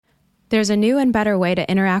There's a new and better way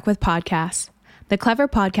to interact with podcasts. The Clever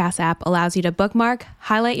Podcast app allows you to bookmark,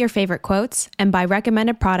 highlight your favorite quotes, and buy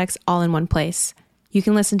recommended products all in one place. You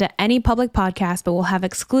can listen to any public podcast, but we'll have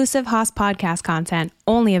exclusive Haas podcast content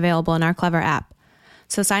only available in our Clever app.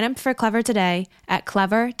 So sign up for Clever today at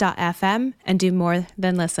clever.fm and do more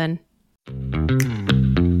than listen.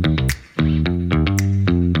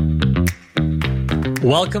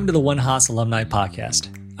 Welcome to the One Haas Alumni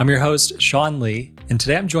Podcast. I'm your host, Sean Lee, and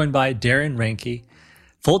today I'm joined by Darren Ranke,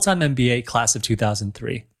 full-time MBA class of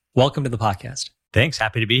 2003. Welcome to the podcast. Thanks.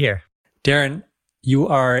 Happy to be here. Darren, you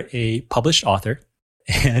are a published author,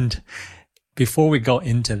 and before we go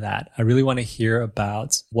into that, I really want to hear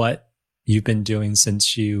about what you've been doing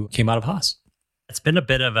since you came out of Haas. It's been a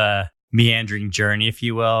bit of a meandering journey, if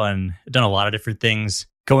you will, and I've done a lot of different things.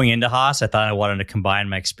 Going into Haas, I thought I wanted to combine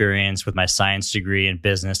my experience with my science degree in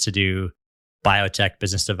business to do biotech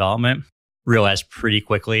business development. Realized pretty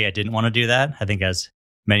quickly I didn't want to do that. I think as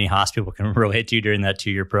many Haas people can relate to during that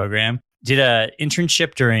 2-year program. Did an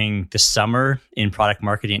internship during the summer in product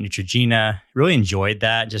marketing at Neutrogena. Really enjoyed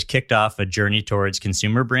that. Just kicked off a journey towards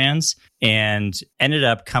consumer brands and ended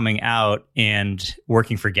up coming out and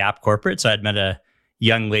working for Gap Corporate. So I'd met a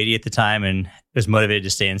young lady at the time and was motivated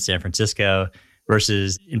to stay in San Francisco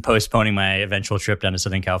versus in postponing my eventual trip down to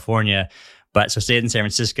Southern California. But so stayed in San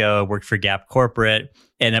Francisco, worked for Gap Corporate,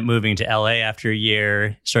 ended up moving to LA after a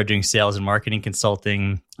year, started doing sales and marketing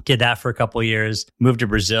consulting, did that for a couple of years, moved to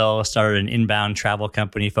Brazil, started an inbound travel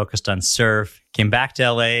company focused on surf, came back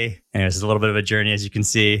to LA, and it was a little bit of a journey, as you can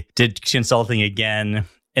see, did consulting again.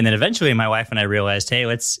 And then eventually my wife and I realized, hey,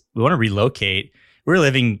 we want to relocate. We were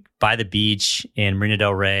living by the beach in Marina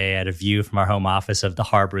del Rey, at a view from our home office of the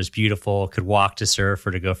harbor. Is beautiful, could walk to surf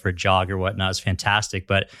or to go for a jog or whatnot. It was fantastic,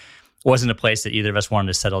 but it wasn't a place that either of us wanted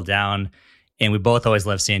to settle down. And we both always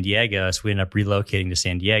loved San Diego, so we ended up relocating to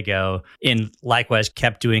San Diego. And likewise,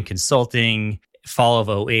 kept doing consulting. Fall of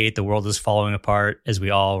 2008, the world was falling apart, as we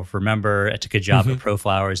all remember. I took a job at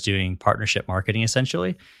ProFlowers doing partnership marketing,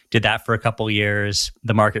 essentially. Did that for a couple of years.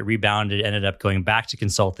 The market rebounded, ended up going back to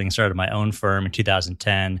consulting, started my own firm in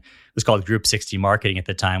 2010. It was called Group 60 Marketing at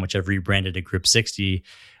the time, which I've rebranded to Group 60.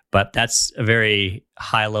 But that's a very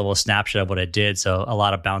high-level snapshot of what I did. So a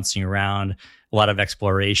lot of bouncing around, a lot of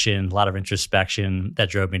exploration, a lot of introspection that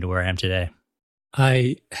drove me to where I am today.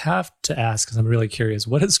 I have to ask, because I'm really curious,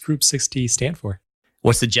 what does Group 60 stand for?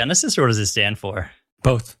 What's the genesis, or what does it stand for?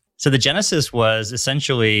 Both. So the genesis was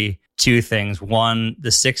essentially two things. One,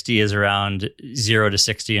 the 60 is around 0 to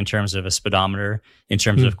 60 in terms of a speedometer, in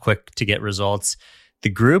terms of quick to get results. The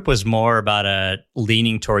group was more about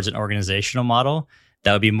leaning towards an organizational model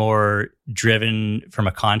that would be more driven from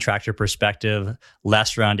a contractor perspective,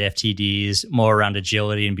 less around FTDs, more around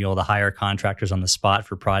agility and be able to hire contractors on the spot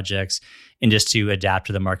for projects and just to adapt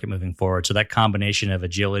to the market moving forward. So that combination of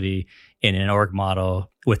agility in an org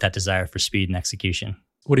model with that desire for speed and execution.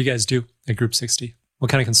 What do you guys do at Group 60? What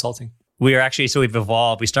kind of consulting? We've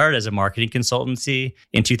evolved. We started as a marketing consultancy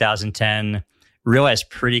in 2010. Realized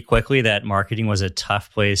pretty quickly that marketing was a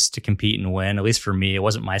tough place to compete and win. At least for me, it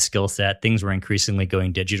wasn't my skill set. Things were increasingly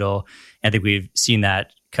going digital. I think we've seen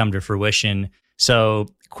that come to fruition. So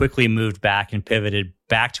quickly moved back and pivoted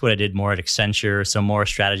back to what I did more at Accenture. So more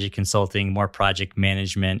strategy consulting, more project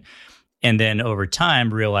management. And then over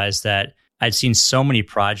time, realized that I'd seen so many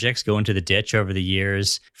projects go into the ditch over the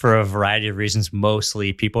years for a variety of reasons,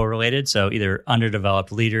 mostly people related. So either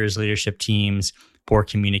underdeveloped leaders, leadership teams, poor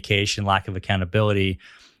communication, lack of accountability.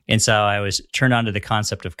 And so I was turned on to the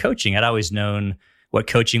concept of coaching. I'd always known what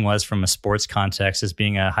coaching was from a sports context as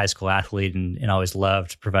being a high school athlete and always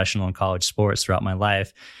loved professional and college sports throughout my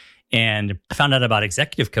life. And I found out about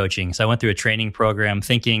executive coaching. So I went through a training program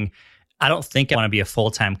thinking, I don't think I want to be a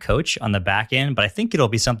full-time coach on the back end, but I think it'll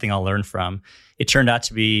be something I'll learn from. It turned out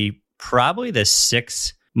to be probably the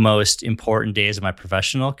 6 most important days of my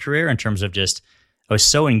professional career in terms of just I was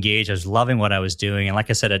so engaged. I was loving what I was doing. And like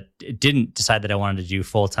I said, I didn't decide that I wanted to do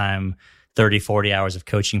full-time 30, 40 hours of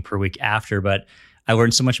coaching per week after, but I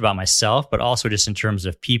learned so much about myself, but also just in terms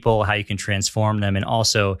of people, how you can transform them, and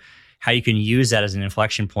also how you can use that as an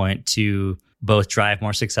inflection point to both drive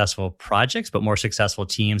more successful projects, but more successful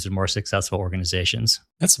teams and more successful organizations.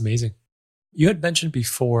 That's amazing. You had mentioned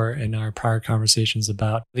before in our prior conversations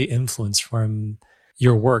about the influence from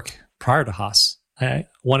your work prior to Haas. I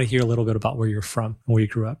want to hear a little bit about where you're from and where you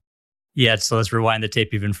grew up. Yeah, so let's rewind the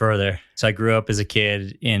tape even further. So I grew up as a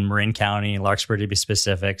kid in Marin County, Larkspur to be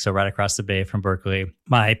specific, so right across the bay from Berkeley.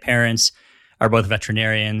 My parents are both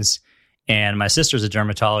veterinarians, and my sister's a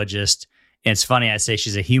dermatologist. And it's funny, I say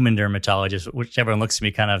she's a human dermatologist, which everyone looks at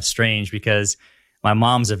me kind of strange because My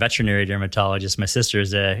mom's a veterinary dermatologist. My sister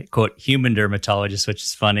is a, quote, human dermatologist, which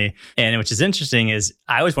is funny. And which is interesting is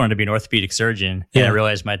I always wanted to be an orthopedic surgeon. And I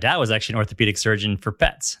realized my dad was actually an orthopedic surgeon for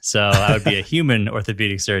pets. So I would be a human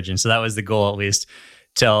orthopedic surgeon. So that was the goal, at least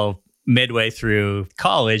till midway through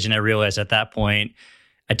college. And I realized at that point,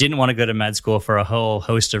 I didn't want to go to med school for a whole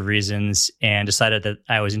host of reasons and decided that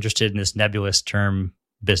I was interested in this nebulous term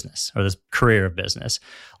business or this career of business.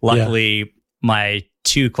 Luckily, my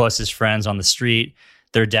two closest friends on the street,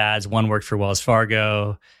 their dads, one worked for Wells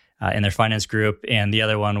Fargo in their finance group, and the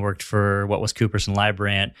other one worked for what was Coopers and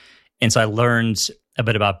Lybrand. And so I learned a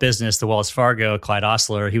bit about business. The Wells Fargo, Clyde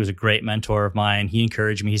Osler, he was a great mentor of mine. He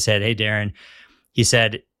encouraged me. He said, "Hey, Darren," he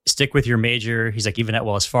said, "stick with your major." He's like, even at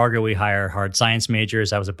Wells Fargo, we hire hard science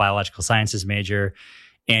majors. I was a biological sciences major.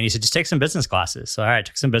 And he said, just take some business classes. So all right, I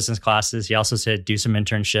took some business classes. He also said, do some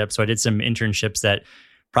internships. So I did some internships that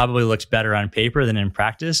probably looked better on paper than in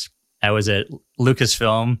practice. I was at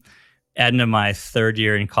Lucasfilm, end of my third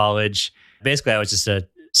year in college. Basically, I was just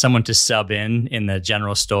someone to sub in the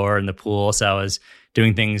general store and the pool. So I was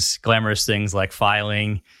doing glamorous things like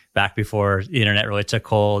filing back before the internet really took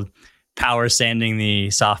hold, power sanding the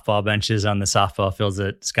softball benches on the softball fields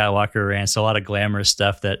that Skywalker ran. So a lot of glamorous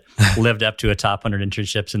stuff that lived up to a top 100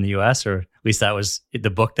 internships in the US, or at least that was the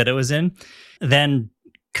book that it was in. Then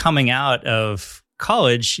coming out of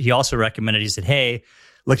college, he also recommended, he said, hey,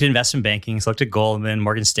 look at investment banking. So looked at Goldman,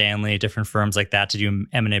 Morgan Stanley, different firms like that to do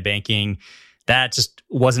M&A banking. That just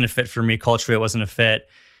wasn't a fit for me. Culturally, it wasn't a fit.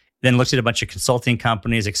 Then looked at a bunch of consulting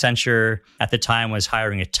companies. Accenture at the time was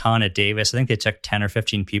hiring a ton at Davis. I think they took 10 or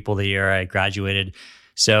 15 people the year I graduated.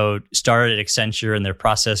 So started at Accenture and their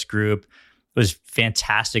process group. It was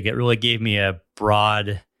fantastic. It really gave me a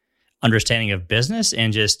broad understanding of business.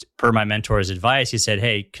 And just per my mentor's advice, he said,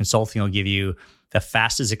 hey, consulting will give you the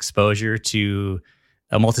fastest exposure to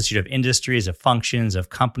a multitude of industries, of functions, of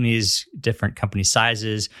companies, different company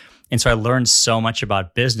sizes. And so I learned so much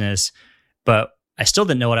about business, but I still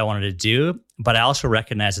didn't know what I wanted to do. But I also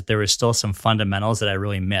recognized that there was still some fundamentals that I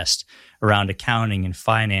really missed around accounting and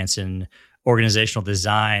finance and organizational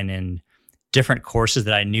design and different courses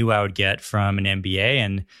that I knew I would get from an MBA.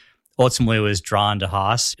 And ultimately was drawn to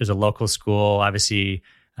Haas. It was a local school, obviously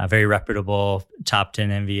very reputable, top 10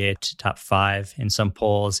 MBA to top 5 in some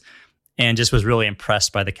polls, and just was really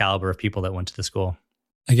impressed by the caliber of people that went to the school.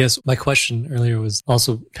 I guess my question earlier was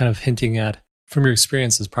also kind of hinting at, from your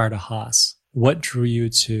experiences prior to Haas, what drew you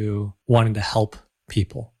to wanting to help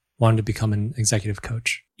people, wanting to become an executive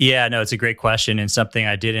coach? Yeah, no, it's a great question and something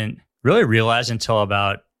I didn't really realize until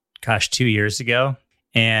about, 2 years ago.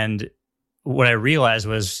 And what I realized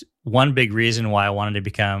was one big reason why I wanted to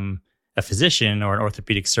become a physician or an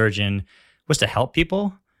orthopedic surgeon was to help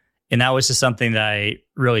people. And that was just something that I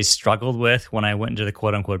really struggled with when I went into the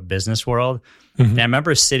quote unquote business world. Mm-hmm. And I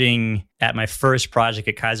remember sitting at my first project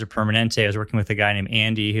at Kaiser Permanente. I was working with a guy named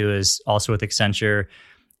Andy, who is also with Accenture.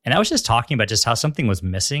 And I was just talking about just how something was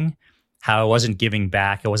missing, how I wasn't giving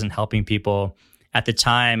back. I wasn't helping people. At the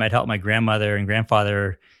time, I'd helped my grandmother and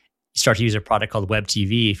grandfather start to use a product called Web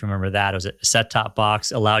TV. If you remember that, it was a set-top box,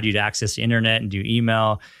 allowed you to access the internet and do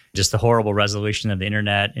email, just the horrible resolution of the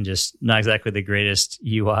internet and just not exactly the greatest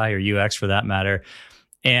UI or UX for that matter.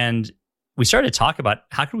 And we started to talk about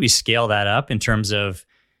how could we scale that up in terms of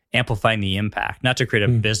amplifying the impact, not to create a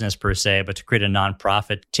business per se, but to create a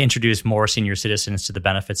nonprofit to introduce more senior citizens to the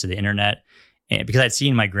benefits of the internet. And because I'd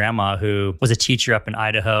seen my grandma, who was a teacher up in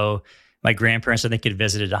Idaho, my grandparents, I think, had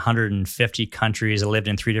visited 150 countries. They lived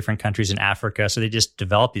in 3 different countries in Africa. So they just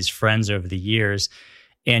developed these friends over the years.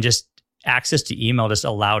 And just access to email just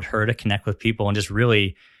allowed her to connect with people and just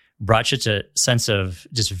really brought such a sense of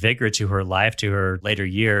just vigor to her life, to her later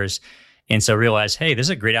years. And so realized, hey, this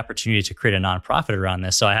is a great opportunity to create a nonprofit around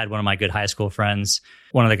this. So I had one of my good high school friends,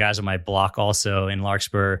 one of the guys on my block also in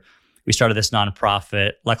Larkspur. We started this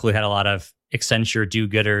nonprofit. Luckily, we had a lot of Accenture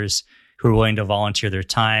do-gooders who were willing to volunteer their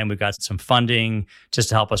time. We got some funding just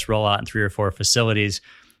to help us roll out in 3 or 4 facilities.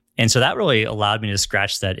 And so that really allowed me to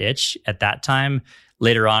scratch that itch at that time.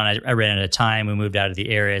 Later on, I ran out of time. We moved out of the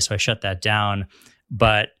area, so I shut that down.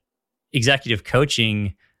 But executive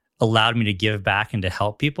coaching allowed me to give back and to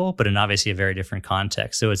help people, but in obviously a very different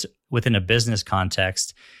context. So it's within a business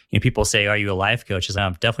context. People say, are you a life coach? I say,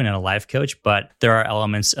 I'm definitely not a life coach, but there are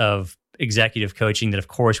elements of executive coaching that, of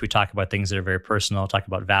course, we talk about things that are very personal, talk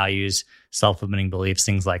about values, self-limiting beliefs,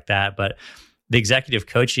 things like that. But the executive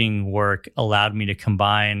coaching work allowed me to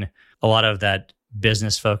combine a lot of that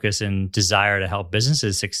business focus and desire to help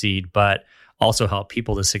businesses succeed, but also help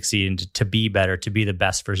people to succeed and to be better, to be the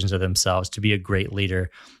best versions of themselves, to be a great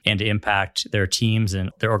leader, and to impact their teams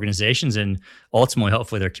and their organizations and ultimately,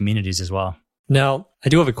 hopefully, their communities as well. Now, I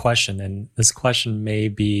do have a question, and this question may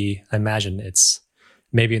be, I imagine it's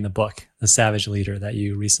maybe in the book, The Savage Leader, that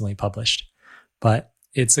you recently published. But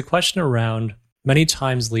it's a question around many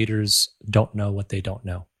times leaders don't know what they don't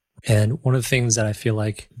know. And one of the things that I feel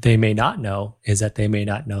like they may not know is that they may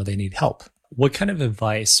not know they need help. What kind of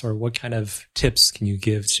advice or what kind of tips can you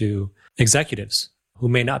give to executives who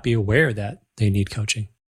may not be aware that they need coaching?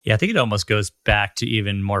 Yeah, I think it almost goes back to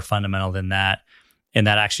even more fundamental than that. And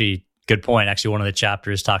that actually, good point. Actually, one of the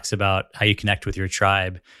chapters talks about how you connect with your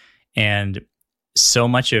tribe. And so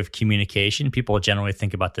much of communication, people generally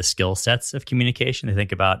think about the skill sets of communication. They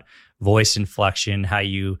think about voice inflection, how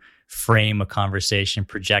you frame a conversation,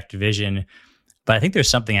 project vision. But I think there's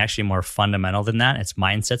something actually more fundamental than that. It's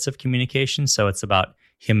mindsets of communication. So it's about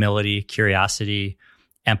humility, curiosity,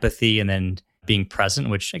 empathy, and then being present,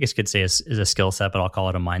 which I guess you could say is a skill set, but I'll call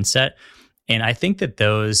it a mindset. And I think that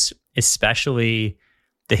those, especially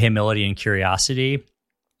the humility and curiosity,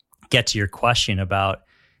 get to your question about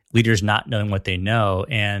leaders not knowing what they know.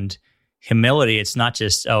 And humility, it's not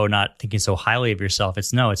just, not thinking so highly of yourself.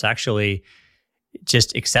 It's actually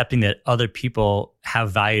just accepting that other people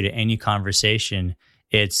have value to any conversation.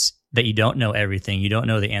 It's that you don't know everything. You don't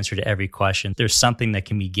know the answer to every question. There's something that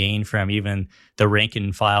can be gained from even the rank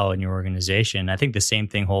and file in your organization. I think the same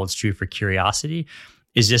thing holds true for curiosity,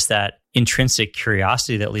 is just that intrinsic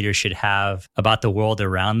curiosity that leaders should have about the world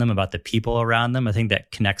around them, about the people around them. I think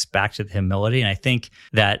that connects back to the humility. And I think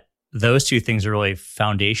that those two things are really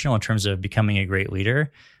foundational in terms of becoming a great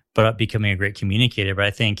leader, but becoming a great communicator. But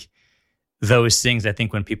I think those things,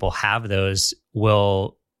 when people have those,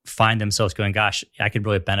 will find themselves going, gosh, I could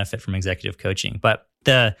really benefit from executive coaching. But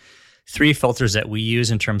the three filters that we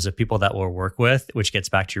use in terms of people that we'll work with, which gets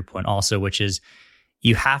back to your point also, which is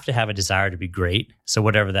you have to have a desire to be great. So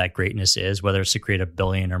whatever that greatness is, whether it's to create a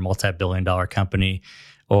billion or multi-billion-dollar company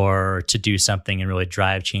or to do something and really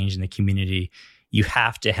drive change in the community, you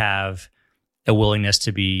have to have a willingness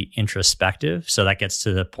to be introspective. So that gets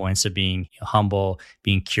to the points of being humble,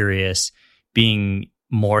 being curious, being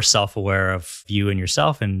more self-aware of you and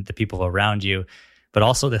yourself and the people around you. But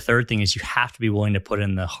also the third thing is you have to be willing to put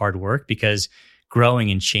in the hard work, because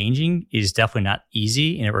growing and changing is definitely not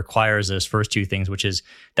easy. And it requires those first two things, which is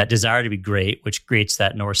that desire to be great, which creates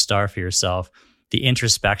that North Star for yourself, the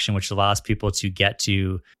introspection, which allows people to get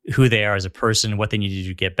to who they are as a person, what they need to do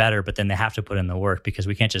to get better, but then they have to put in the work, because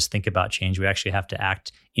we can't just think about change. We actually have to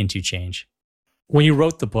act into change. When you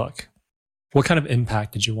wrote the book, what kind of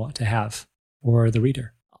impact did you want to have for the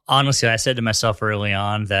reader? Honestly, I said to myself early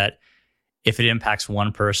on that if it impacts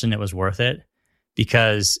one person, it was worth it,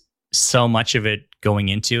 because so much of it going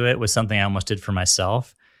into it was something I almost did for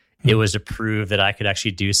myself. It was to prove that I could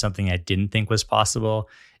actually do something I didn't think was possible.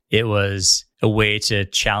 It was a way to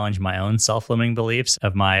challenge my own self-limiting beliefs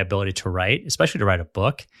of my ability to write, especially to write a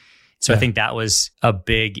book. So I think that was a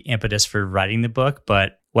big impetus for writing the book.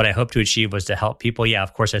 But what I hope to achieve was to help people. Yeah,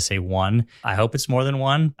 of course, I say one. I hope it's more than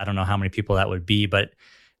one. I don't know how many people that would be, but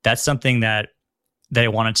that's something that I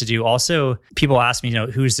wanted to do. Also, people ask me,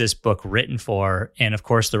 who's this book written for? And of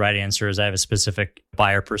course, the right answer is I have a specific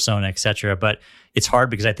buyer persona, et cetera. But it's hard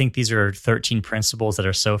because I think these are 13 principles that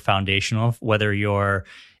are so foundational, whether you're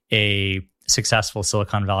a successful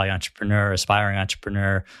Silicon Valley entrepreneur, aspiring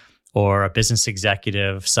entrepreneur, or a business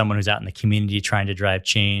executive, someone who's out in the community trying to drive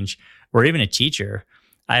change, or even a teacher.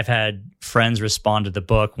 I've had friends respond to the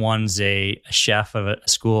book. One's a chef of a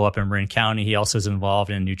school up in Marin County. He also is involved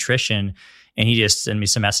in nutrition. And he just sent me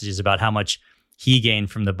some messages about how much he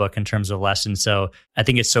gained from the book in terms of lessons. So I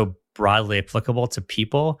think it's so broadly applicable to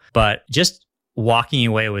people, but just walking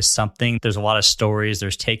away with something. There's a lot of stories.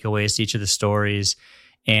 There's takeaways to each of the stories.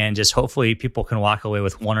 And just hopefully people can walk away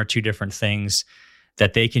with one or two different things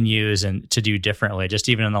that they can use and to do differently. Just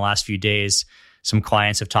even in the last few days, some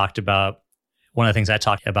clients have talked about, one of the things I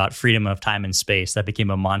talked about, freedom of time and space. That became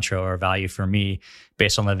a mantra or a value for me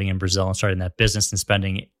based on living in Brazil and starting that business and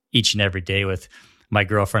spending each and every day with my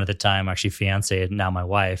girlfriend at the time, actually fiance, and now my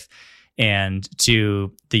wife, and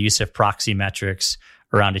to the use of proxy metrics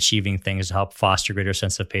around achieving things to help foster greater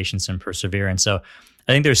sense of patience and perseverance. So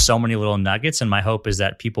I think there's so many little nuggets, and my hope is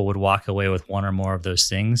that people would walk away with one or more of those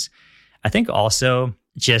things. I think also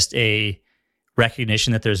just a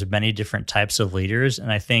recognition that there's many different types of leaders.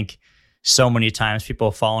 And I think so many times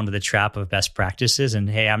people fall into the trap of best practices and,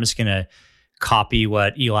 hey, I'm just going to copy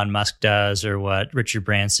what Elon Musk does or what Richard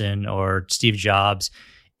Branson or Steve Jobs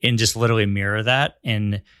and just literally mirror that.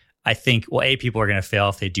 And I think, well, people are going to fail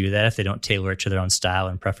if they do that, if they don't tailor it to their own style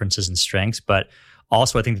and preferences and strengths. But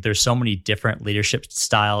also, I think that there's so many different leadership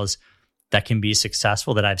styles that can be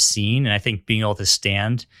successful that I've seen. And I think being able to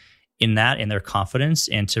stand in that, in their confidence,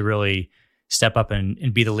 and to really step up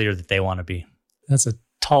and be the leader that they want to be. That's a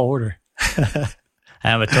tall order.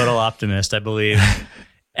 I'm a total optimist. I believe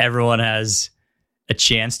everyone has a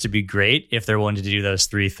chance to be great if they're willing to do those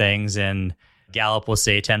three things. And Gallup will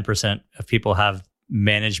say 10% of people have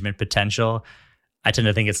management potential. I tend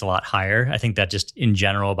to think it's a lot higher. I think that just in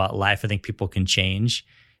general about life, I think people can change,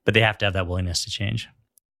 but they have to have that willingness to change.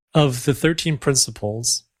 Of the 13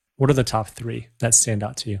 principles, what are the top 3 that stand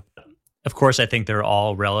out to you? Of course, I think they're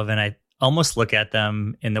all relevant. I almost look at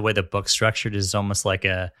them in the way the book's structured is almost like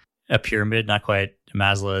a pyramid, not quite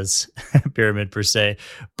Maslow's pyramid per se,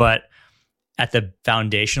 but at the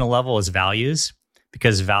foundational level is values,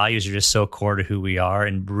 because values are just so core to who we are,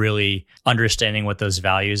 and really understanding what those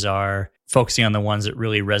values are, focusing on the ones that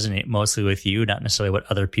really resonate mostly with you, not necessarily what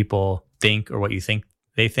other people think or what you think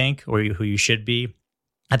they think or who you should be.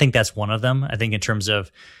 I think that's one of them. I think in terms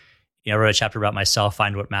of, I wrote a chapter about myself,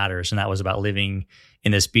 Find What Matters. And that was about living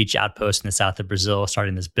in this beach outpost in the south of Brazil,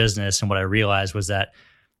 starting this business. And what I realized was that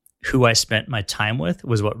who I spent my time with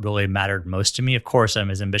was what really mattered most to me. Of course, I'm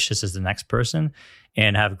as ambitious as the next person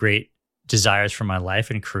and have great desires for my life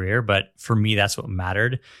and career. But for me, that's what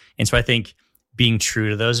mattered. And so I think being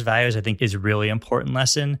true to those values, I think is a really important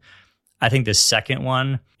lesson. I think the second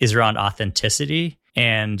one is around authenticity.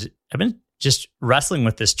 And I've been just wrestling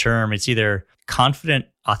with this term. It's either confident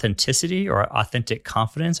authenticity or authentic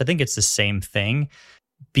confidence. I think it's the same thing.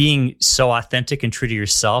 Being so authentic and true to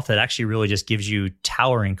yourself that actually really just gives you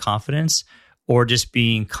towering confidence, or just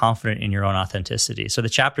being confident in your own authenticity. So the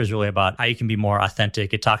chapter is really about how you can be more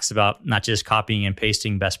authentic. It talks about not just copying and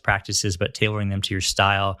pasting best practices, but tailoring them to your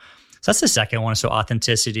style. So that's the second one. So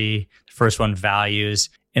authenticity, the first one, values.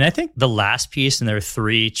 And I think the last piece, and there are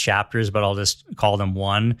 3 chapters, but I'll just call them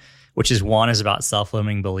one, which is one is about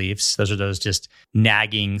self-limiting beliefs. Those are those just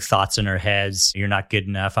nagging thoughts in our heads. You're not good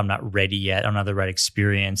enough. I'm not ready yet. I don't have the right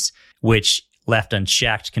experience, which left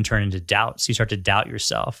unchecked can turn into doubt. So you start to doubt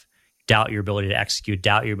yourself, doubt your ability to execute,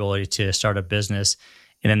 doubt your ability to start a business.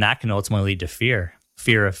 And then that can ultimately lead to fear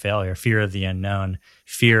of failure, fear of the unknown,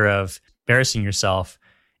 fear of embarrassing yourself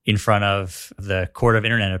in front of the court of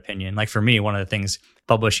internet opinion. Like for me, one of the things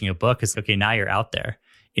publishing a book is, okay, now you're out there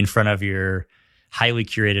in front of your highly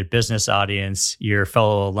curated business audience, your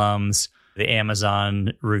fellow alums, the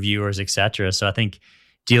Amazon reviewers, et cetera. So I think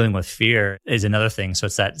dealing with fear is another thing. So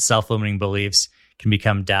it's that self-limiting beliefs can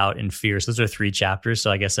become doubt and fear. So those are 3 chapters.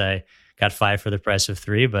 So I guess I got 5 for the price of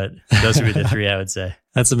 3, but those would be the 3 I would say.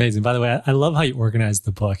 That's amazing. By the way, I love how you organize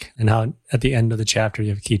the book and how at the end of the chapter you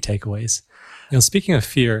have key takeaways. Speaking of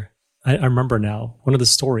fear, I remember now one of the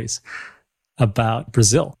stories about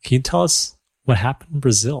Brazil. Can you tell us what happened in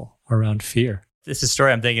Brazil around fear? This is a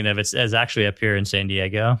story I'm thinking of. It's actually up here in San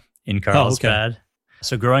Diego, in Carlsbad.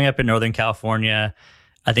 So growing up in Northern California,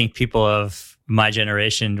 I think people of my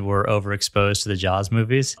generation were overexposed to the Jaws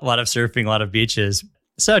movies. A lot of surfing, a lot of beaches.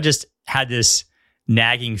 So I just had this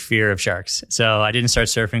nagging fear of sharks. So I didn't start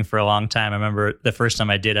surfing for a long time. I remember the first time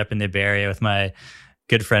I did up in the Bay Area with my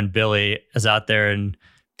good friend Billy. I was out there and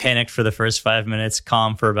panicked for the first 5 minutes,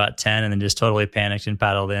 calm for about 10, and then just totally panicked and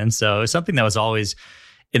paddled in. So it was something that was always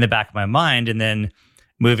in the back of my mind. And then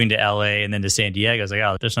moving to LA and then to San Diego, I was like,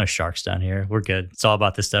 oh, there's no sharks down here. We're good. It's all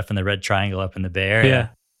about this stuff in the Red Triangle up in the Bay Area. Yeah.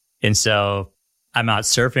 And so I'm out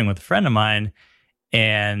surfing with a friend of mine,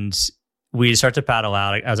 and we start to paddle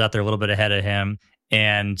out. I was out there a little bit ahead of him.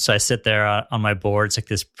 And so I sit there on my board. It's like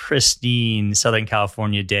this pristine Southern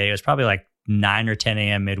California day. It was probably like 9 or 10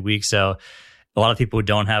 a.m. midweek. So a lot of people who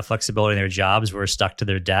don't have flexibility in their jobs were stuck to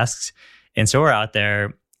their desks. And so we're out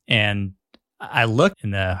there, and I look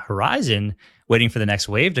in the horizon waiting for the next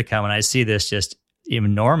wave to come, and I see this just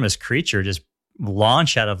enormous creature just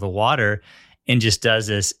launch out of the water and just does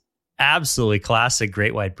this absolutely classic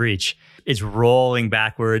great white breach. It's rolling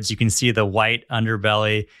backwards. You can see the white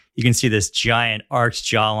underbelly. You can see this giant arched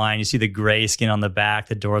jawline. You see the gray skin on the back,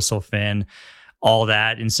 the dorsal fin, all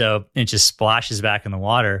that. And so it just splashes back in the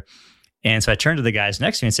water. And so I turned to the guys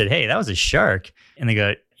next to me and said, hey, that was a shark. And they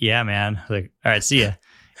go, yeah, man. I'm like, all right, see ya.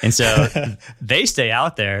 And so they stay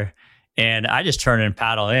out there, and I just turn and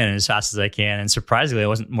paddle in as fast as I can. And surprisingly, I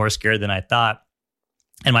wasn't more scared than I thought.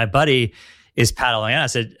 And my buddy is paddling in.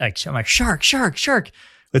 I'm like, shark,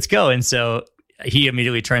 let's go. And so he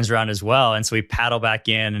immediately turns around as well. And so we paddle back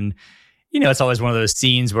in, and, it's always one of those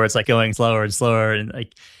scenes where it's like going slower and slower, and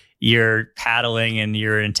like you're paddling and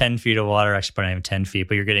you're in 10 feet of water, actually probably not even 10 feet,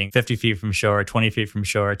 but you're getting 50 feet from shore, 20 feet from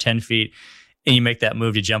shore, 10 feet. And you make that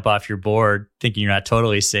move to jump off your board thinking you're not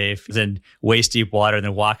totally safe, then waist deep water, and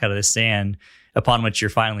then walk out of the sand, upon which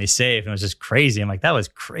you're finally safe. And it was just crazy. I'm like, that was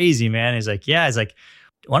crazy, man. He's like, yeah. He's like,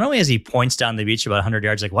 why don't we, as he points down the beach about 100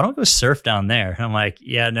 yards, like, why don't we go surf down there? And I'm like,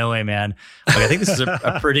 yeah, no way, man. Like, I think this is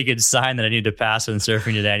a pretty good sign that I need to pass on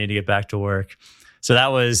surfing today. I need to get back to work. So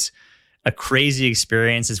that was a crazy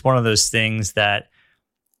experience. It's one of those things that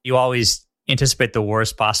you always anticipate the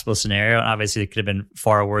worst possible scenario. And obviously, it could have been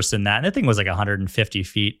far worse than that. And the thing was like 150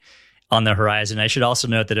 feet on the horizon. I should also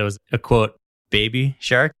note that it was a, quote, baby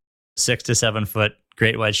shark, 6 to 7 foot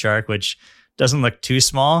great white shark, which doesn't look too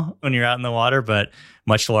small when you're out in the water, but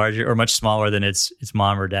much larger or much smaller than its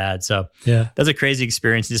mom or dad. So that's a crazy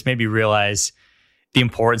experience. It just made me realize the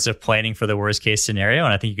importance of planning for the worst case scenario.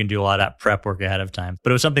 And I think you can do a lot of that prep work ahead of time.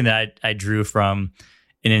 But it was something that I drew from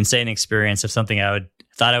an insane experience of something I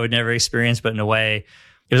thought I would never experience, but in a way,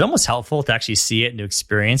 it was almost helpful to actually see it and to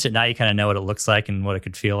experience it. Now you kind of know what it looks like and what it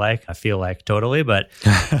could feel like. I feel like totally, but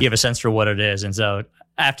you have a sense for what it is. And so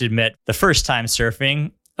I have to admit, the first time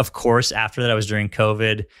surfing, of course, after that, I was during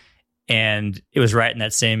COVID, and it was right in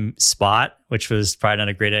that same spot, which was probably not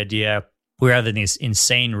a great idea. We were having these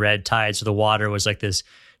insane red tides, so the water was like this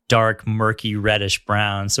dark, murky, reddish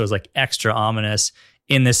brown. So it was like extra ominous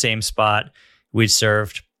in the same spot we'd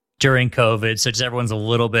surfed during COVID. So just everyone's a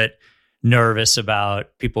little bit nervous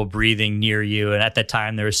about people breathing near you. And at that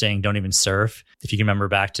time, they were saying, don't even surf. If you can remember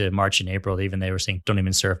back to March and April, even they were saying, don't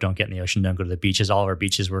even surf, don't get in the ocean, don't go to the beaches. All of our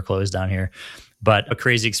beaches were closed down here. But a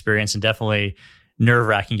crazy experience and definitely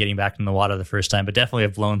nerve-wracking getting back in the water the first time. But definitely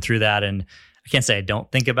have blown through that. And I can't say I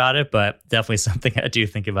don't think about it, but definitely something I do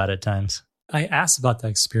think about at times. I asked about that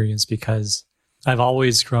experience because I've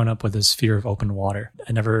always grown up with this fear of open water.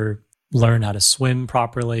 I never learned how to swim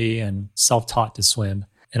properly and self-taught to swim.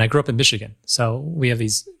 And I grew up in Michigan. So we have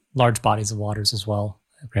these large bodies of waters as well.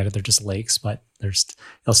 Granted, they're just lakes, but it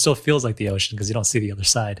still feels like the ocean because you don't see the other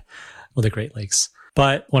side of the Great Lakes.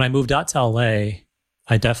 But when I moved out to LA,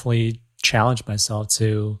 I definitely challenged myself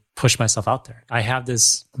to push myself out there. I have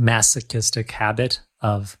this masochistic habit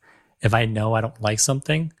of, if I know I don't like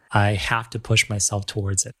something, I have to push myself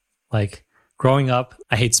towards it. Like growing up,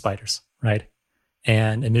 I hate spiders, right?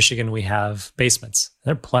 And in Michigan, we have basements.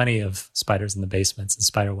 There are plenty of spiders in the basements and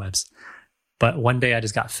spider webs. But one day I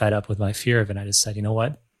just got fed up with my fear of it. And I just said, you know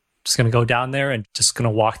what? I'm just going to go down there and just going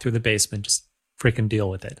to walk through the basement, just freaking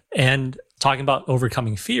deal with it. And talking about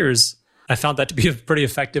overcoming fears, I found that to be a pretty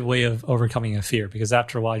effective way of overcoming a fear, because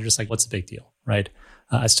after a while, you're just like, what's the big deal, right?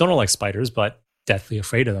 I still don't like spiders, but deathly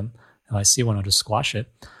afraid of them. If I see one, I'll just squash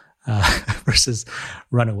it versus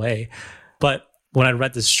run away. But when I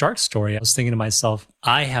read this shark story, I was thinking to myself,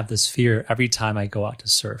 I have this fear every time I go out to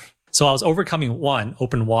surf. So I was overcoming, one,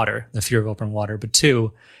 open water, the fear of open water. But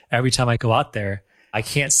two, every time I go out there, I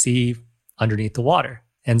can't see underneath the water.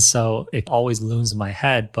 And so it always looms in my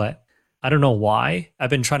head, but I don't know why. I've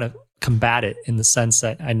been trying to combat it in the sense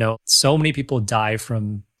that I know so many people die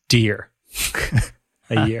from deer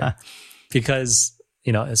a year because,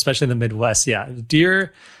 especially in the Midwest. Yeah,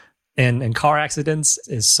 deer and car accidents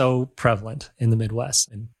is so prevalent in the Midwest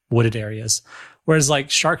and wooded areas. Whereas like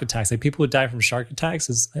shark attacks, like people who die from shark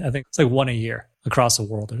attacks I think it's like one a year across the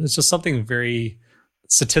world. It's just something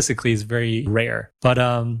statistically is very rare. But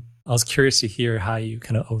I was curious to hear how you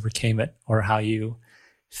kind of overcame it or how you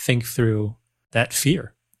think through that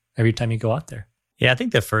fear every time you go out there. Yeah, I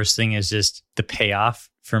think the first thing is just the payoff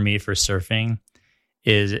for me for surfing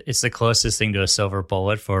is it's the closest thing to a silver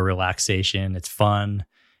bullet for relaxation. It's fun.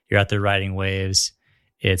 You're out there riding waves.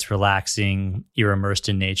 It's relaxing. You're immersed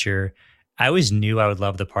in nature. I always knew I would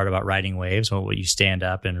love the part about riding waves, when you stand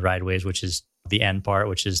up and ride waves, which is the end part,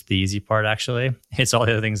 which is the easy part, actually. It's all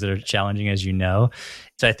the other things that are challenging, as you know.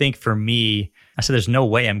 So I think for me, I said, there's no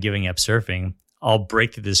way I'm giving up surfing. I'll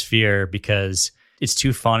break through this fear because it's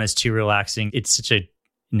too fun. It's too relaxing. It's such a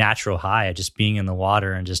natural high, just being in the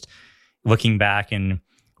water and just looking back. And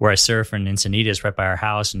where I surf in Encinitas, right by our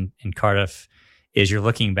house in Cardiff, is you're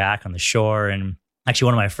looking back on the shore. And actually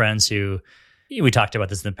one of my friends who, we talked about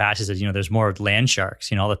this in the past, he said, there's more land sharks,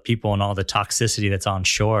 all the people and all the toxicity that's on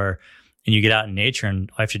shore. And you get out in nature and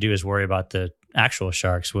all you have to do is worry about the actual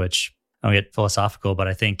sharks, which I don't get philosophical, but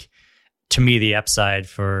I think to me, the upside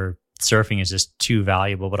for surfing is just too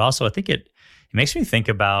valuable. But also I think it makes me think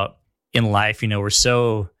about in life, we're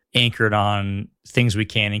so anchored on things we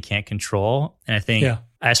can and can't control. And I think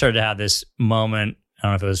I started to have this moment, I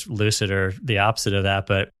don't know if it was lucid or the opposite of that,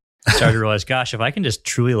 but I started to realize, gosh, if I can just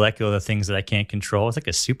truly let go of the things that I can't control, it's like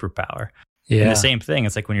a superpower. Yeah. And the same thing,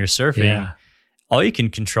 it's like when you're surfing, all you can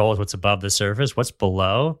control is what's above the surface. What's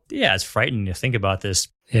below, it's frightening to think about this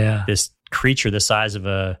creature the size of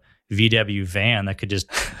a VW van that could just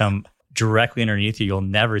come directly underneath you. You'll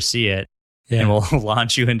never see it. and we'll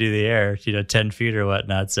launch you into the air, 10 feet or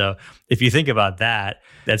whatnot. So if you think about that,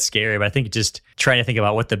 that's scary. But I think just trying to think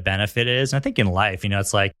about what the benefit is. And I think in life,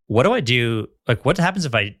 it's like, what do I do? Like, what happens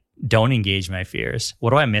if I don't engage my fears?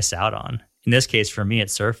 What do I miss out on? In this case, for me,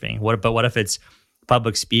 it's surfing. But what if it's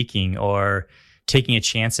public speaking or taking a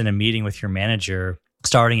chance in a meeting with your manager,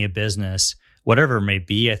 starting a business, whatever it may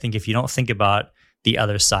be? I think if you don't think about the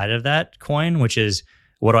other side of that coin, which is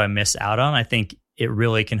what do I miss out on? I think it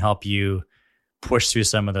really can help you push through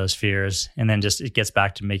some of those fears. And then just it gets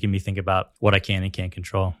back to making me think about what I can and can't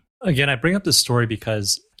control. Again, I bring up this story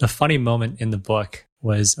because the funny moment in the book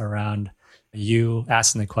was around you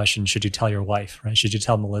asking the question, should you tell your wife, right? Should you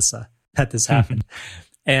tell Melissa that this happened?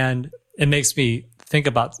 And it makes me think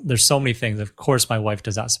about, there's so many things. Of course, my wife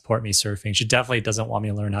does not support me surfing. She definitely doesn't want me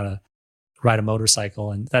to learn how to ride a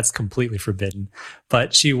motorcycle, and that's completely forbidden.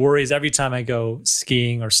 But she worries every time I go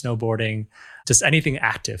skiing or snowboarding, just anything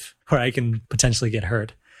active where I can potentially get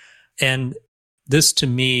hurt. And this to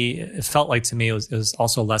me, it felt like to me, it was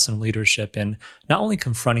also a lesson of leadership in not only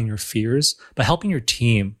confronting your fears, but helping your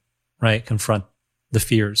team, right, confront the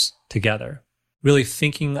fears together. Really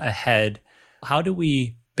thinking ahead, how do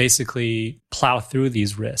we basically plow through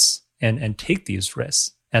these risks and take these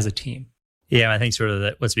risks as a team? Yeah, I think sort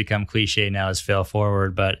of what's become cliche now is fail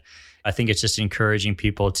forward, but I think it's just encouraging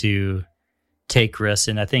people to take risks.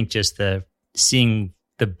 And I think just seeing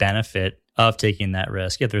the benefit of taking that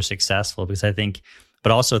risk if they're successful, because I think,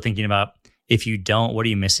 but also thinking about if you don't, what are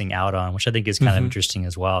you missing out on, which I think is kind of interesting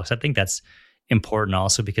as well. Because I think that's important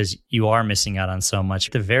also because you are missing out on so much.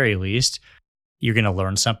 At the very least, you're going to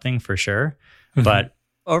learn something for sure. But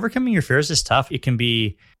overcoming your fears is tough. It can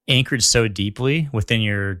be anchored so deeply within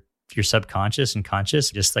your subconscious and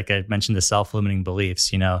conscious, just like I mentioned, the self-limiting beliefs.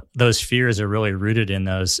 Those fears are really rooted in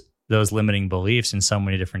those limiting beliefs in so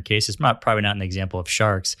many different cases. Probably not an example of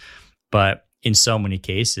sharks, but in so many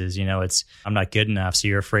cases, it's I'm not good enough. So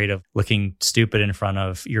you're afraid of looking stupid in front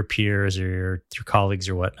of your peers or your colleagues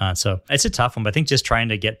or whatnot. So it's a tough one, but I think just trying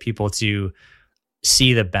to get people to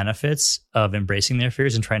see the benefits of embracing their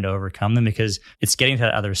fears and trying to overcome them, because it's getting to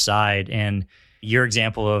that other side. And your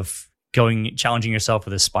example of challenging yourself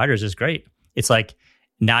with the spiders is great. It's like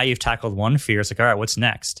now you've tackled one fear. It's like, all right, what's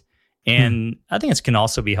next? And I think it can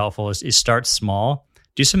also be helpful is start small.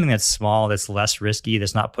 Do something that's small, that's less risky,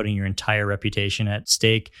 that's not putting your entire reputation at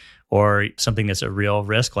stake, or something that's a real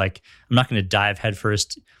risk. Like I'm not going to dive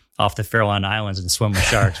headfirst off the Farallon Islands and swim with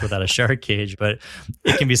sharks without a shark cage, but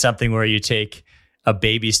it can be something where you take a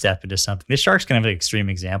baby step into something. The shark's kind of an extreme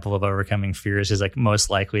example of overcoming fears. Is like most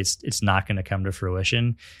likely it's not going to come to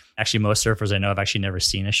fruition. Actually, most surfers I know have actually never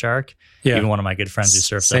seen a shark. Yeah. Even one of my good friends who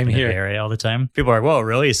surfs up in the Bay Area all the time. People are like, whoa,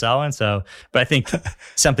 really? You saw one? So, but I think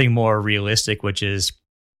something more realistic, which is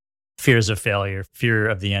fears of failure, fear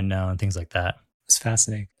of the unknown, things like that. It's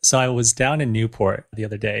fascinating. So I was down in Newport the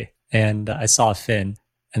other day and I saw a fin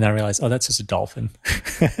and then I realized, oh, that's just a dolphin.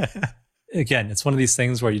 Again, it's one of these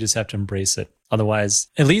things where you just have to embrace it. Otherwise,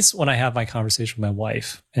 at least when I have my conversation with my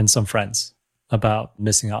wife and some friends about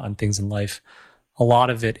missing out on things in life, a lot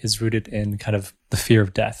of it is rooted in kind of the fear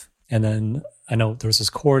of death. And then I know there was this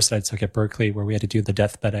course that I took at Berkeley where we had to do the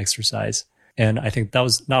deathbed exercise. And I think that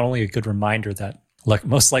was not only a good reminder that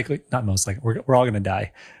we're all going to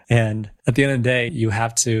die. And at the end of the day, you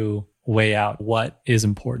have to weigh out what is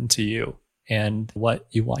important to you and what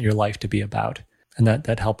you want your life to be about. And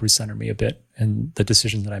that helped recenter me a bit in the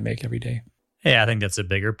decisions that I make every day. Yeah, I think that's a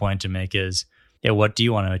bigger point to make is, what do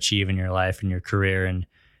you want to achieve in your life and your career? And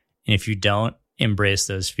if you don't embrace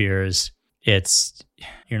those fears, you're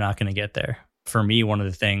not going to get there. For me, one of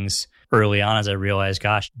the things early on as I realized,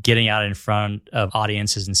 getting out in front of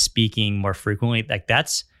audiences and speaking more frequently, like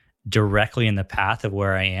that's directly in the path of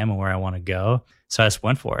where I am and where I want to go. So I just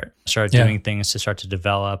went for it. Started doing things to start to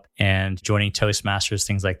develop and joining Toastmasters,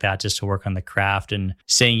 things like that, just to work on the craft and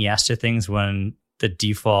saying yes to things when the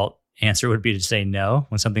default answer would be to say no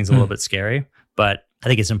when something's a little bit scary. But I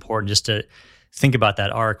think it's important just to think about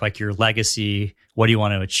that arc, like your legacy, what do you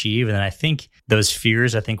want to achieve? And then I think those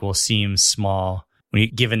fears, will seem small when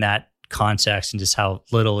given that context and just how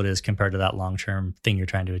little it is compared to that long-term thing you're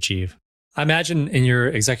trying to achieve. I imagine in your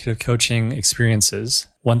executive coaching experiences,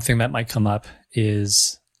 one thing that might come up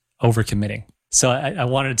is overcommitting. So I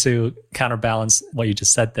wanted to counterbalance what you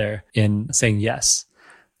just said there in saying yes.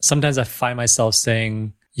 Sometimes I find myself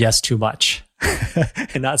saying yes too much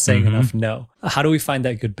and not saying enough no. How do we find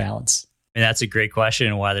that good balance? And that's a great question,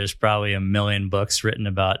 and why there's probably 1 million books written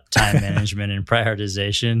about time management and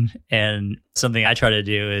prioritization. And something I try to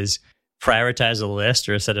do is prioritize a list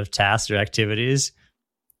or a set of tasks or activities,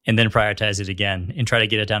 and then prioritize it again and try to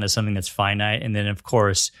get it down to something that's finite. And then, of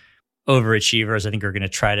course, overachievers, I think, are going to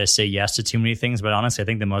try to say yes to too many things. But honestly, I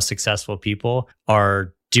think the most successful people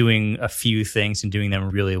are doing a few things and doing them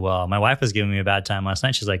really well. My wife was giving me a bad time last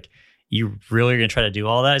night. She's like, "You really are going to try to do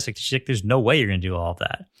all that?" She's like, "There's no way you're going to do all of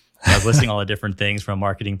that." I was listing all the different things from a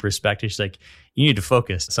marketing perspective. She's like, "You need to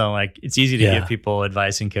focus." So like, it's easy to give people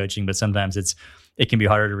advice and coaching, but sometimes it can be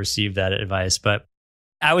harder to receive that advice. But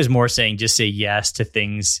I was more saying just say yes to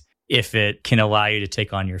things if it can allow you to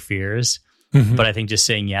take on your fears. Mm-hmm. But I think just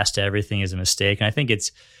saying yes to everything is a mistake. And I think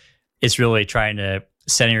it's really trying to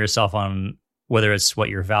center yourself on whether it's what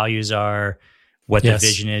your values are, what the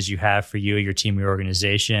vision is you have for you, your team, your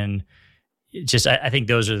organization. I think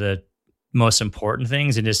those are the most important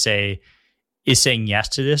things. And just is saying yes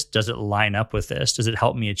to this, does it line up with this? Does it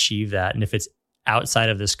help me achieve that? And if it's outside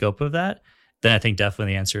of the scope of that, then I think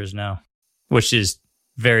definitely the answer is no, which is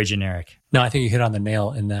very generic. No, I think you hit on the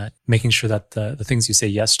nail in that making sure that the things you say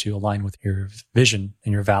yes to align with your vision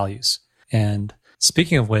and your values. And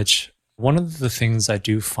speaking of which, one of the things I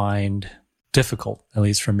do find difficult, at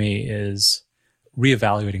least for me, is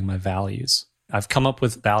reevaluating my values. I've come up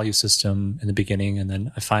with a value system in the beginning, and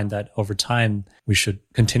then I find that over time, we should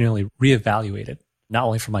continually reevaluate it, not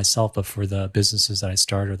only for myself, but for the businesses that I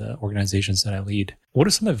start or the organizations that I lead. What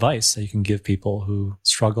are some advice that you can give people who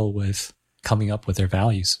struggle with coming up with their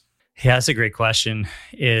values? Yeah, that's a great question.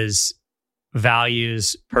 Is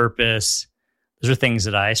values, purpose, those are things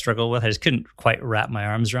that I struggle with. I just couldn't quite wrap my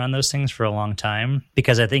arms around those things for a long time,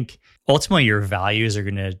 because I think ultimately your values are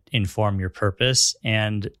going to inform your purpose.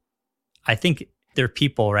 And I think there are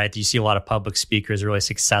people, right? You see a lot of public speakers, really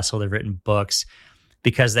successful. They've written books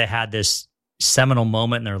because they had this seminal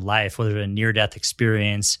moment in their life, whether it's a near-death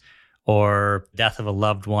experience or death of a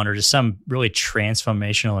loved one, or just some really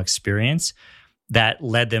transformational experience that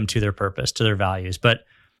led them to their purpose, to their values. But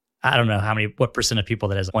I don't know what percent of people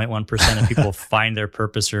that is 0.1% of people find their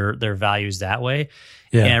purpose or their values that way.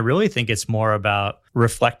 Yeah. And I really think it's more about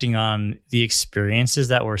reflecting on the experiences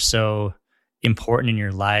that were so important in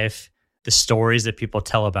your life. The stories that people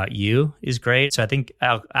tell about you is great. So I think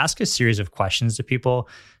I'll ask a series of questions to people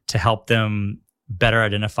to help them better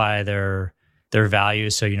identify their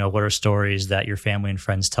values. So, what are stories that your family and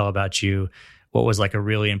friends tell about you? What was like a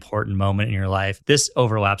really important moment in your life? This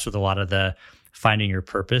overlaps with a lot of the finding your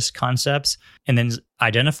purpose concepts. And then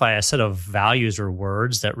identify a set of values or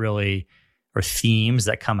words that really, or themes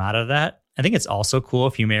that come out of that. I think it's also cool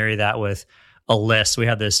if you marry that with a list. We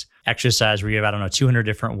have this exercise where you have, 200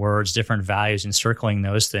 different words, different values, and circling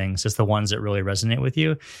those things as the ones that really resonate with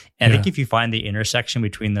you. And I think if you find the intersection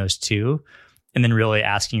between those two, and then really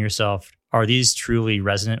asking yourself, are these truly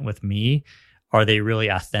resonant with me? Are they really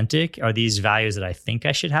authentic? Are these values that I think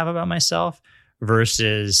I should have about myself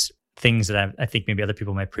versus things that I think maybe other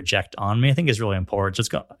people might project on me? I think is really important. So it's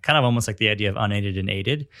kind of almost like the idea of unaided and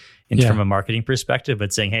aided from a marketing perspective,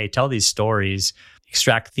 but saying, hey, tell these stories,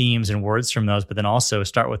 extract themes and words from those, but then also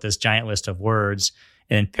start with this giant list of words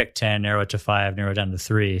and then pick 10, narrow it to 5, narrow it down to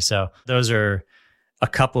 3. So those are a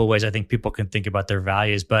couple of ways I think people can think about their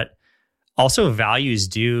values, but also values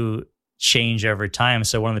do change over time.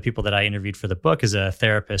 So one of the people that I interviewed for the book is a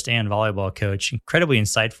therapist and volleyball coach, incredibly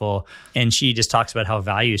insightful. And she just talks about how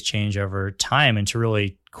values change over time and to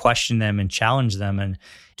really question them and challenge them. And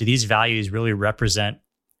do these values really represent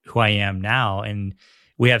who I am now? And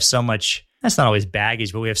we have so much, that's not always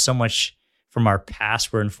baggage, but we have so much from our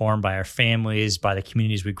past. We're informed by our families, by the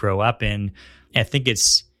communities we grow up in. And I think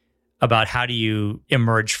it's about how do you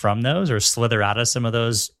emerge from those or slither out of some of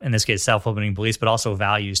those, in this case, self-limiting beliefs, but also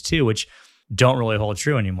values too, which don't really hold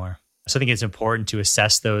true anymore. So I think it's important to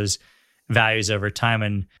assess those values over time.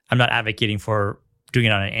 And I'm not advocating for doing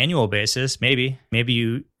it on an annual basis. Maybe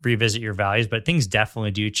you revisit your values, but things definitely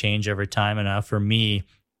do change over time. And for me,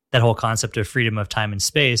 that whole concept of freedom of time and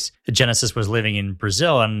space, Genesis was living in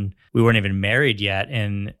Brazil and we weren't even married yet.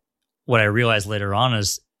 And what I realized later on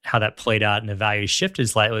is how that played out and the values shifted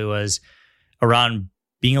slightly was around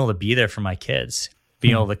being able to be there for my kids,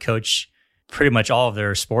 being able to coach pretty much all of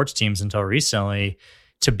their sports teams until recently,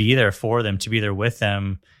 to be there for them, to be there with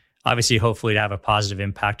them. Obviously, hopefully to have a positive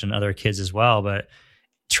impact on other kids as well, but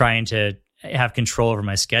trying to have control over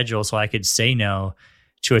my schedule so I could say no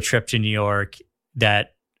to a trip to New York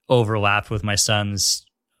that overlapped with my son's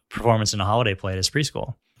performance in a holiday play at his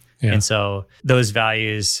preschool. Yeah. And so those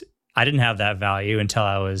values, I didn't have that value until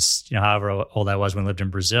I was, however old I was when I lived in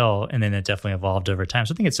Brazil. And then it definitely evolved over time.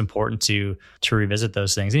 So I think it's important to revisit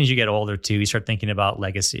those things. And as you get older too, you start thinking about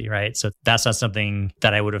legacy, right? So that's not something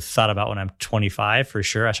that I would have thought about when I'm 25 for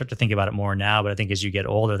sure. I start to think about it more now, but I think as you get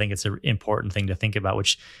older, I think it's an important thing to think about,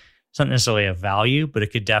 which is not necessarily a value, but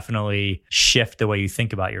it could definitely shift the way you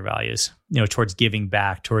think about your values, towards giving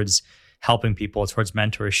back, towards helping people, towards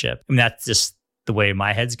mentorship. I mean, that's just the way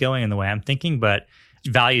my head's going and the way I'm thinking, but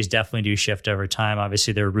values definitely do shift over time.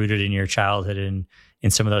 Obviously, they're rooted in your childhood and in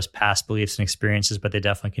some of those past beliefs and experiences, but they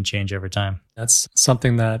definitely can change over time. That's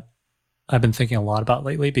something that I've been thinking a lot about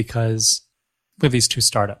lately, because we have these 2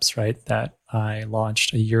 startups, right, that I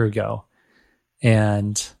launched a year ago,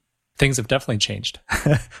 and things have definitely changed,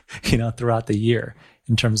 throughout the year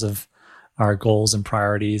in terms of our goals and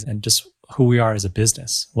priorities and just who we are as a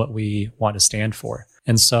business, what we want to stand for.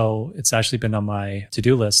 And so it's actually been on my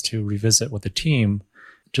to-do list to revisit with the team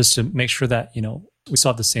just to make sure that, we still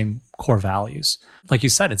have the same core values. Like you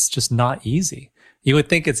said, it's just not easy. You would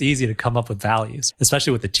think it's easy to come up with values,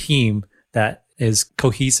 especially with a team that is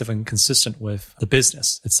cohesive and consistent with the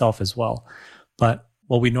business itself as well. But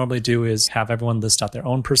what we normally do is have everyone list out their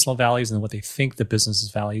own personal values and what they think the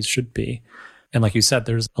business's values should be. And like you said,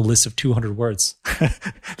 there's a list of 200 words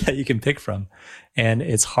that you can pick from. And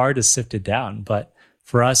it's hard to sift it down. But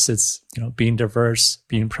for us, it's being diverse,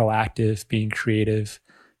 being proactive, being creative,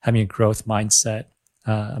 having a growth mindset.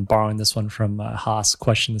 I'm borrowing this one from Haas,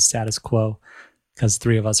 question the status quo, because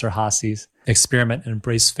 3 of us are Haassies. Experiment and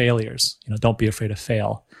embrace failures. Don't be afraid to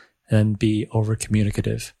fail, and be over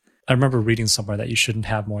communicative. I remember reading somewhere that you shouldn't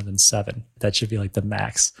have more than 7. That should be like the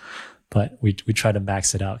max. But we try to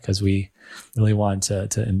max it out because we really want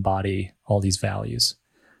to embody all these values.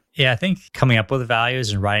 Yeah, I think coming up with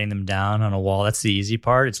values and writing them down on a wall, that's the easy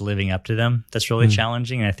part. It's living up to them. That's really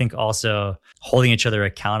challenging. And I think also holding each other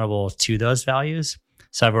accountable to those values.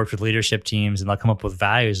 So I've worked with leadership teams and they'll come up with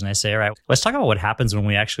values and I say, all right, let's talk about what happens when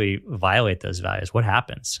we actually violate those values. What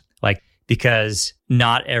happens? Because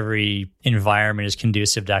not every environment is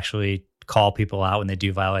conducive to actually call people out when they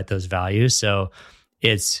do violate those values. So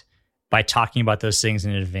it's by talking about those things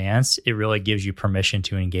in advance, it really gives you permission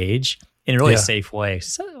to engage in a really safe way.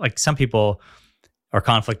 So, some people are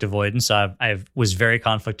conflict avoidant. So I was very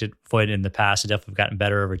conflict avoidant in the past. I definitely gotten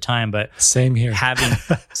better over time, but same here.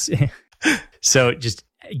 So just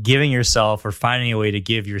giving yourself or finding a way to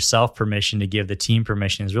give yourself permission to give the team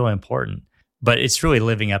permission is really important. But it's really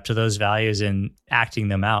living up to those values and acting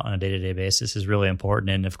them out on a day-to-day basis is really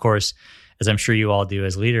important. And of course, as I'm sure you all do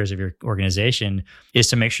as leaders of your organization, is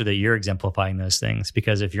to make sure that you're exemplifying those things.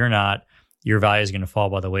 Because if you're not, your value is going to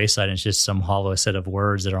fall by the wayside. And it's just some hollow set of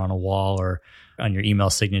words that are on a wall or on your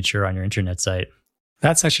email signature on your internet site.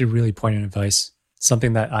 That's actually really poignant advice.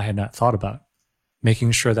 Something that I had not thought about.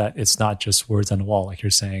 Making sure that it's not just words on a wall, like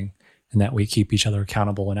you're saying, and that we keep each other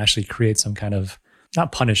accountable and actually create some kind of,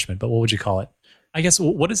 not punishment, but what would you call it? I guess,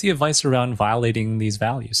 what is the advice around violating these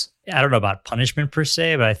values? I don't know about punishment per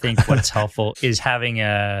se, but I think what's helpful is having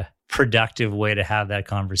a productive way to have that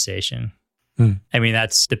conversation. I mean,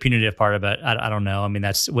 that's the punitive part of it. I don't know. I mean,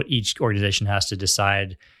 that's what each organization has to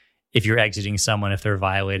decide. If you're exiting someone, if they're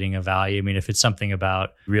violating a value, I mean, if it's something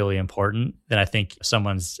about really important, then I think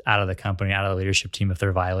someone's out of the company, out of the leadership team, if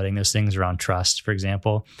they're violating those things around trust, for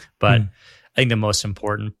example. But I think the most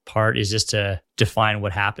important part is just to define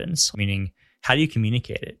what happens, meaning how do you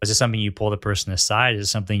communicate it? Is it something you pull the person aside? Is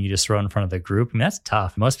it something you just throw in front of the group? I mean, that's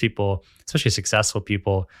tough. Most people, especially successful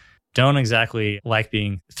people, don't exactly like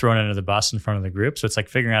being thrown under the bus in front of the group. So it's like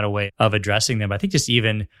figuring out a way of addressing them. But I think just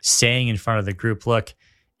even saying in front of the group, look,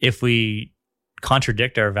 if we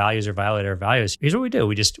contradict our values or violate our values, here's what we do.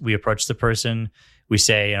 We approach the person. We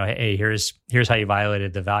say, hey, here's how you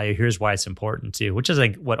violated the value. Here's why it's important too, which is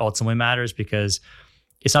like what ultimately matters, because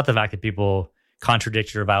it's not the fact that people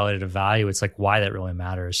contradicted or violated a value. It's like why that really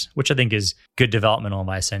matters, which I think is good developmental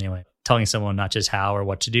advice anyway. Telling someone not just how or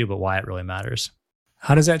what to do, but why it really matters.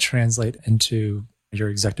 How does that translate into your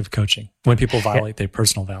executive coaching when people violate their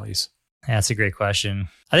personal values? Yeah, that's a great question.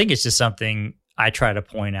 I think it's just something I try to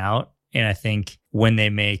point out. And I think when they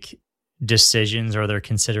make decisions or they're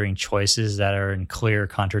considering choices that are in clear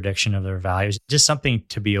contradiction of their values, just something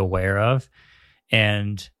to be aware of.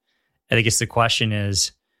 And I think the question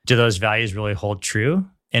is, do those values really hold true?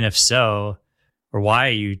 And if so, or why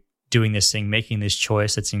are you doing this thing, making this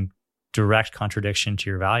choice that's in direct contradiction to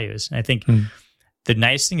your values? And I think the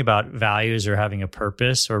nice thing about values or having a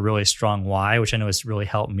purpose or a really strong why, which I know has really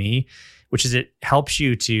helped me, which is it helps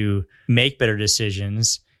you to make better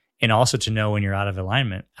decisions and also to know when you're out of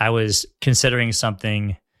alignment. I was considering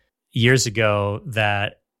something years ago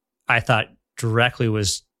that I thought directly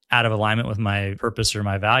was out of alignment with my purpose or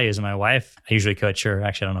my values. And my wife, I usually coach her.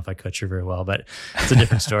 Actually, I don't know if I coach her very well, but it's a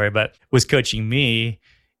different story, but was coaching me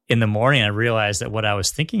in the morning. I realized that what I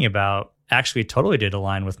was thinking about actually totally did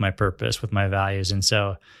align with my purpose, with my values. And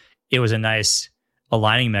so it was a nice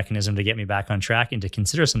aligning mechanism to get me back on track and to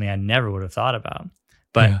consider something I never would have thought about.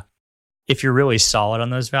 But if you're really solid on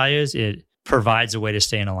those values, it provides a way to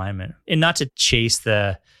stay in alignment and not to chase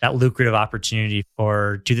that lucrative opportunity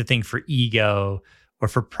or do the thing for ego or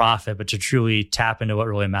for profit, but to truly tap into what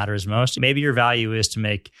really matters most. Maybe your value is to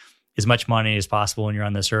make as much money as possible when you're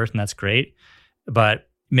on this earth, and that's great. But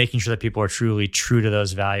making sure that people are truly true to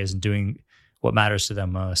those values and doing what matters to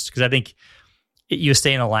them most. Because I think you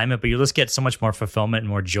stay in alignment, but you'll just get so much more fulfillment and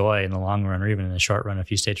more joy in the long run or even in the short run if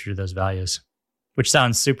you stay true to those values. Which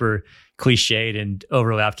sounds super cliched and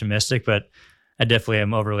overly optimistic, but I definitely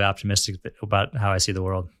am overly optimistic about how I see the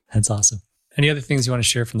world. That's awesome. Any other things you want to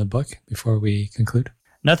share from the book before we conclude?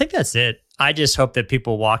 No, I think that's it. I just hope that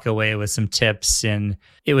people walk away with some tips, and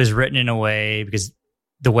it was written in a way, because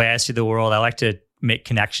the way I see the world, I like to make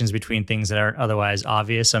connections between things that aren't otherwise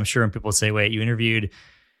obvious. I'm sure when people say, wait, you interviewed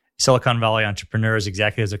Silicon Valley entrepreneurs,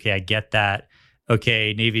 executives. Okay, I get that.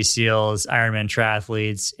 Okay, Navy SEALs, Ironman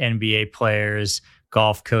triathletes, NBA players,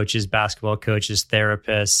 golf coaches, basketball coaches,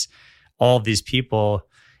 therapists, all of these people.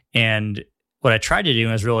 And what I tried to do,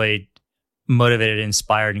 and was really motivated,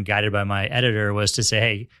 inspired, and guided by my editor, was to say,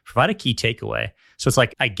 hey, provide a key takeaway. So it's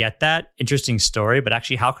like, I get that interesting story, but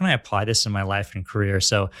actually, how can I apply this in my life and career?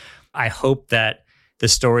 So I hope that the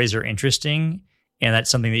stories are interesting and that's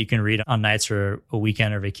something that you can read on nights or a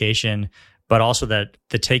weekend or vacation, but also that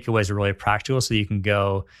the takeaways are really practical so you can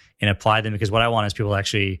go and apply them. Because what I want is people to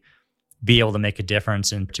actually be able to make a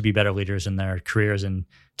difference and to be better leaders in their careers and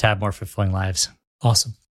to have more fulfilling lives.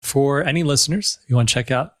 Awesome. For any listeners, if you want to check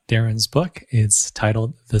out Darren's book, it's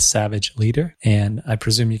titled The Savage Leader, and I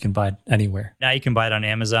presume you can buy it anywhere. Now you can buy it on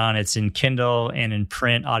Amazon. It's in Kindle and in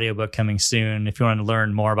print, audiobook coming soon. If you want to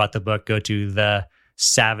learn more about the book, go to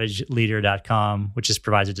thesavageleader.com, which just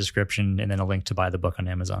provides a description and then a link to buy the book on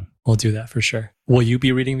Amazon. We'll do that for sure. Will you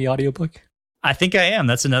be reading the audiobook? I think I am.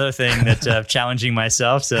 That's another thing that I'm challenging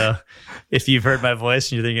myself. So if you've heard my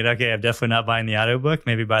voice and you're thinking, okay, I'm definitely not buying the audiobook,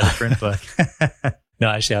 maybe buy the print book. No,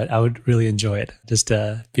 actually, I would really enjoy it. Just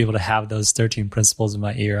to be able to have those 13 principles in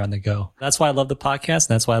my ear on the go. That's why I love the podcast.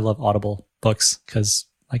 And that's why I love Audible books, because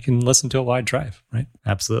I can listen to it while I drive, right?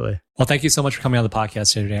 Absolutely. Well, thank you so much for coming on the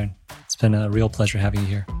podcast today, Darren. It's been a real pleasure having you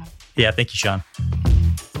here. Yeah, thank you, Sean.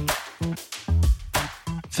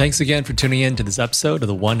 Thanks again for tuning in to this episode of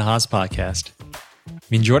the One Haas Podcast. If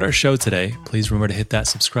you enjoyed our show today, please remember to hit that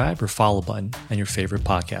subscribe or follow button on your favorite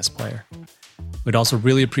podcast player. We'd also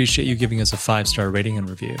really appreciate you giving us a 5-star rating and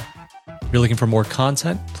review. If you're looking for more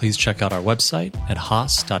content, please check out our website at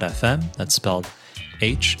haas.fm. That's spelled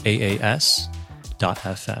HAAS.fm.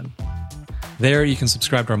 There, you can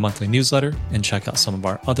subscribe to our monthly newsletter and check out some of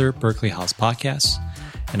our other Berkeley Haas podcasts.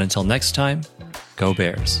 And until next time, go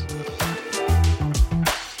Bears.